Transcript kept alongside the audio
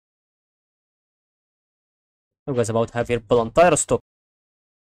You guys about have here Palantir stock.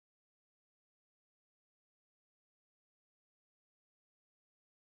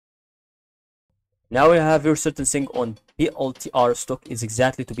 Now we have your certain thing on PLTR stock is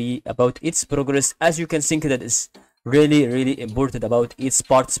exactly to be about its progress. As you can think that is really important about its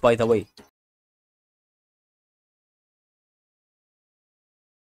parts, by the way.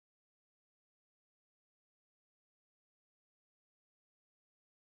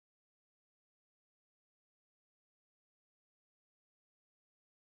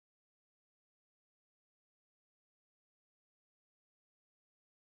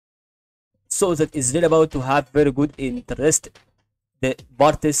 So that is really about to have very good interest the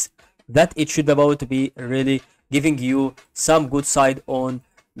parties that it should be about to be really giving you some good side on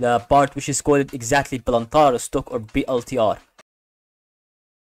the part which is called exactly Palantir stock or PLTR.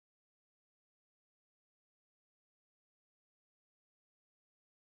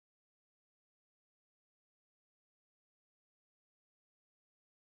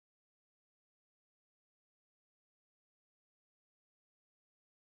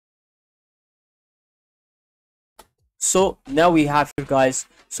 So now we have here guys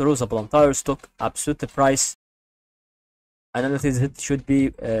through the Palantir stock absolute price analysis it should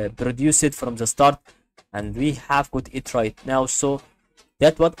be produced from the start, and we have got it right now. So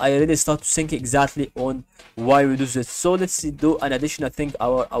that's what I really start to think exactly on why we do this. So let's do an additional thing,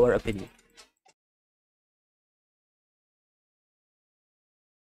 our opinion.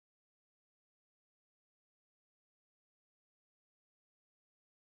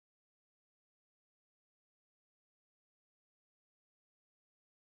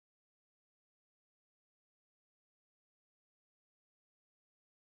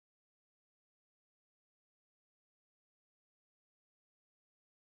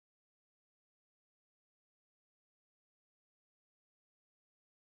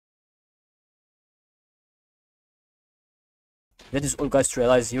 That is all guys to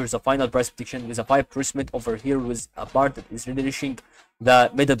realize. Here's the final price prediction with a 5% over here with a part that is really reaching the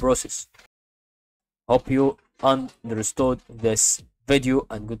middle process. Hope you understood this video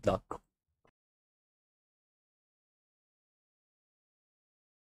and good luck.